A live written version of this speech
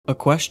A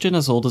question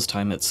as old as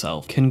time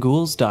itself. Can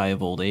ghouls die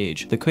of old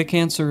age? The quick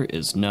answer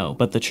is no,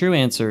 but the true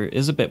answer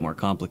is a bit more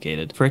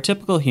complicated. For a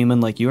typical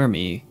human like you or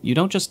me, you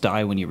don't just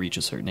die when you reach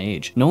a certain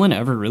age. No one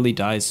ever really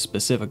dies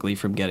specifically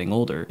from getting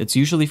older. It's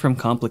usually from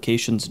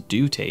complications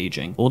due to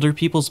aging. Older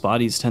people's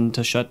bodies tend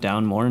to shut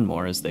down more and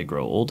more as they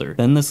grow older.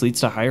 Then this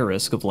leads to higher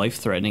risk of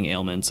life-threatening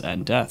ailments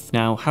and death.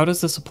 Now, how does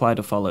this apply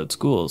to Fallout's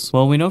ghouls?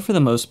 Well, we know for the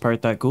most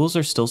part that ghouls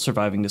are still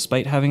surviving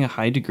despite having a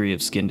high degree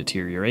of skin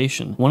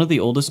deterioration. One of the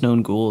oldest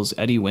known ghouls,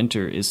 Eddie Winter,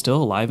 is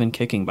still alive and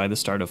kicking by the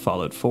start of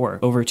Fallout 4,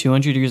 over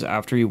 200 years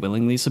after he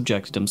willingly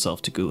subjected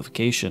himself to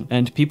ghoulification.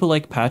 And people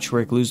like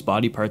Patchwork lose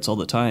body parts all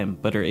the time,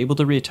 but are able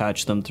to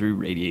reattach them through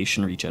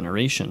radiation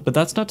regeneration. But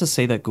that's not to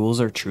say that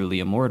ghouls are truly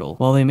immortal.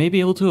 While they may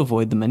be able to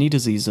avoid the many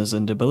diseases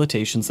and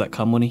debilitations that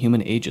come when a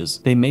human ages,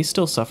 they may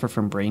still suffer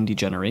from brain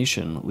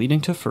degeneration,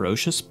 leading to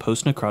ferocious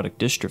post-necrotic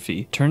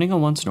dystrophy, turning a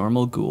once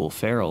normal ghoul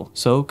feral.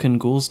 So can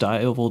ghouls die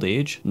of old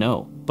age?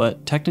 No,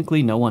 but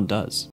technically no one does.